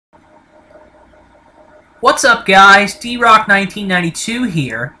What's up, guys? D-Rock1992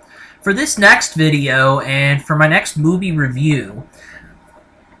 here. For this next video and for my next movie review,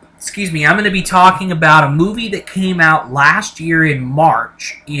 I'm going to be talking about a movie that came out last year in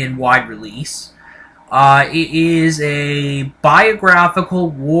March in wide release. It is a biographical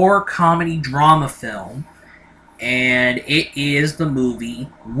war comedy drama film, and it is the movie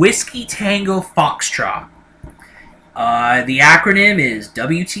Whiskey Tango Foxtrot. The acronym is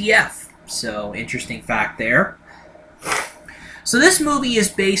WTF. So, interesting fact there. So this movie is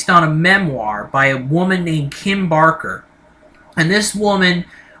based on a memoir by a woman named Kim Barker. And this woman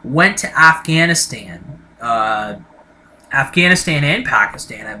went to Afghanistan. Afghanistan and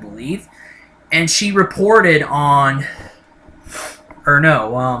Pakistan, I believe. And she reported on...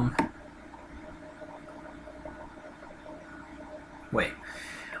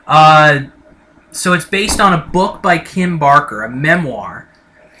 So it's based on a book by Kim Barker, a memoir.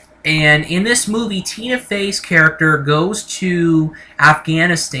 And in this movie, Tina Fey's character goes to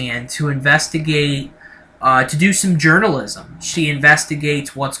Afghanistan to investigate, to do some journalism. She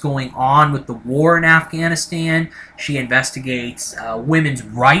investigates what's going on with the war in Afghanistan. She investigates women's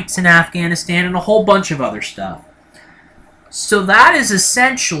rights in Afghanistan and a whole bunch of other stuff. So that is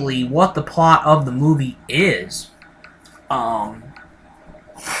essentially what the plot of the movie is.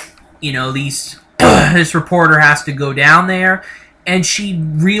 This reporter has to go down there, and she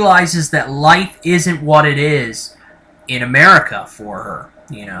realizes that life isn't what it is in America for her,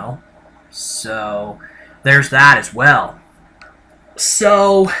 So, there's that as well.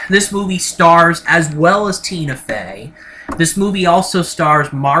 So, this movie stars, as well as Tina Fey, this movie also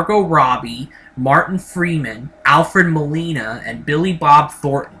stars Margot Robbie, Martin Freeman, Alfred Molina, and Billy Bob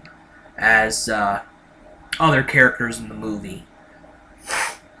Thornton as other characters in the movie.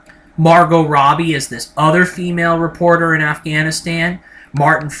 Margot Robbie is this other female reporter in Afghanistan.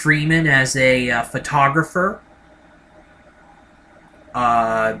 Martin Freeman as a photographer.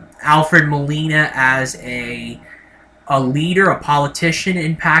 Alfred Molina as a leader, a politician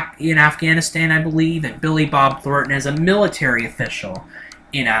in Afghanistan, I believe. And Billy Bob Thornton as a military official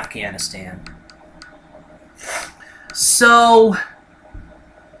in Afghanistan. So,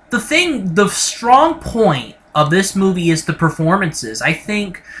 the strong point of this movie is the performances. I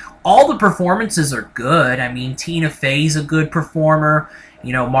think all the performances are good. I mean, Tina Fey's a good performer.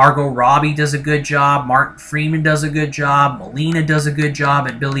 Margot Robbie does a good job. Martin Freeman does a good job. Molina does a good job.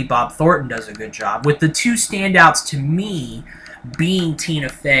 And Billy Bob Thornton does a good job. With the two standouts to me being Tina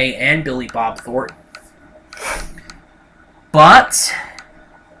Fey and Billy Bob Thornton. But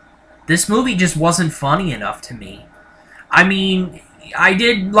this movie just wasn't funny enough to me. I mean,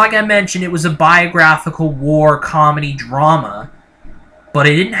 like I mentioned, it was a biographical war comedy drama. But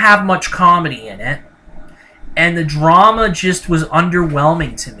it didn't have much comedy in it. And the drama just was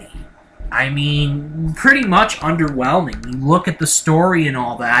underwhelming to me. I mean, pretty much underwhelming. You look at the story and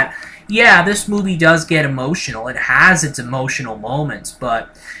all that. Yeah, this movie does get emotional. It has its emotional moments, but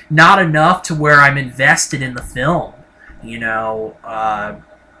not enough to where I'm invested in the film, in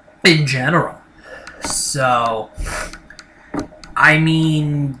general. So, I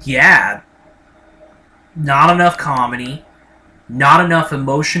mean, yeah, not enough comedy. Not enough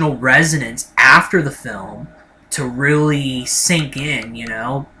emotional resonance after the film to really sink in,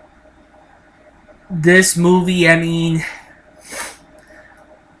 This movie, I mean,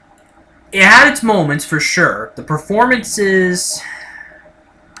 it had its moments for sure. The performances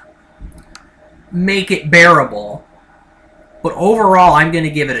make it bearable. But overall, I'm going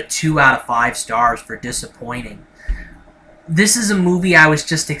to give it a 2 out of 5 stars for disappointing. This is a movie I was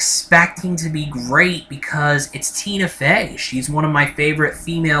just expecting to be great because it's Tina Fey. She's one of my favorite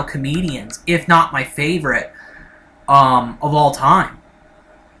female comedians, if not my favorite of all time.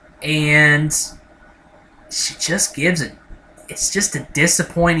 And she just it's just a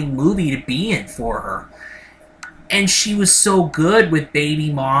disappointing movie to be in for her. And she was so good with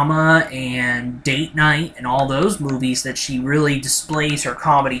Baby Mama and Date Night and all those movies that she really displays her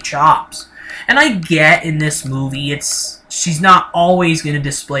comedy chops. And I get in this movie, she's not always going to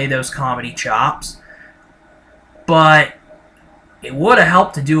display those comedy chops, but it would have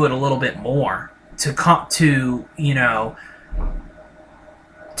helped to do it a little bit more to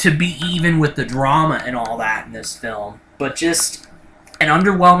be even with the drama and all that in this film. But just an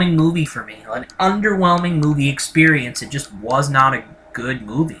underwhelming movie for me, an underwhelming movie experience. It just was not a good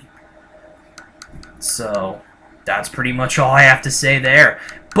movie. So that's pretty much all I have to say there.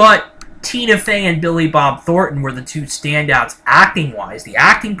 But Tina Fey and Billy Bob Thornton were the two standouts acting-wise. The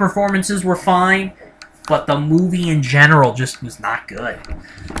acting performances were fine, but the movie in general just was not good.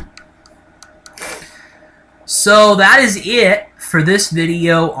 So that is it for this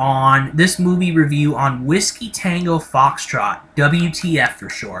video on this movie review on Whiskey Tango Foxtrot, WTF for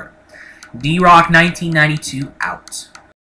short. D-Rock 1992 out.